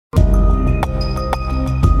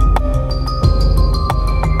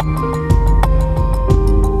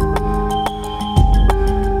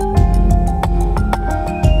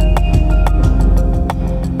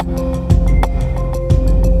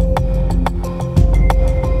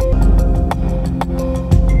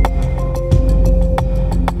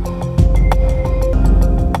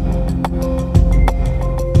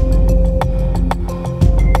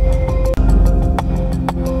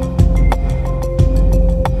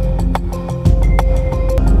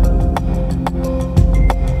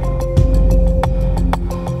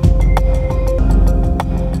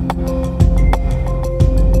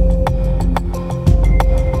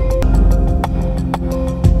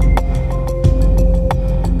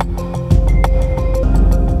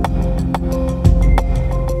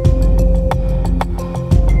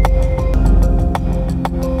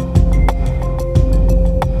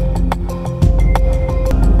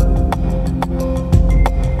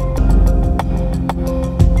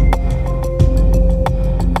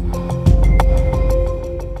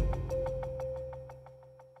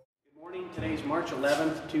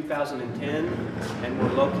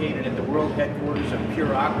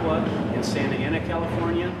Aqua in Santa Ana,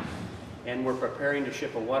 California, and we're preparing to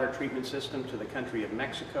ship a water treatment system to the country of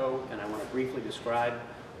Mexico, and I want to briefly describe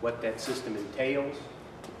what that system entails.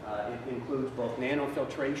 It includes both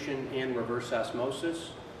nanofiltration and reverse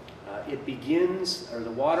osmosis. It begins, or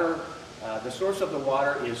the source of the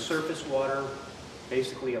water is surface water,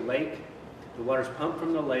 basically a lake. The water is pumped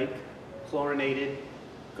from the lake, chlorinated,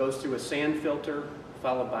 goes through a sand filter,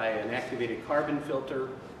 followed by an activated carbon filter.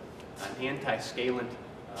 An antiscalant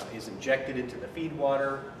is injected into the feed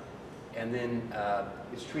water, and then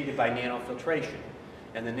is treated by nanofiltration.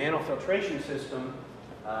 And the nanofiltration system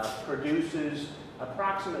produces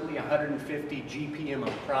approximately 150 GPM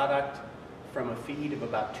of product from a feed of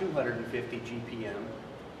about 250 GPM,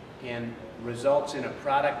 and results in a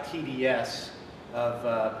product TDS of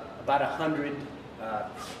about 100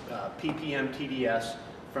 ppm TDS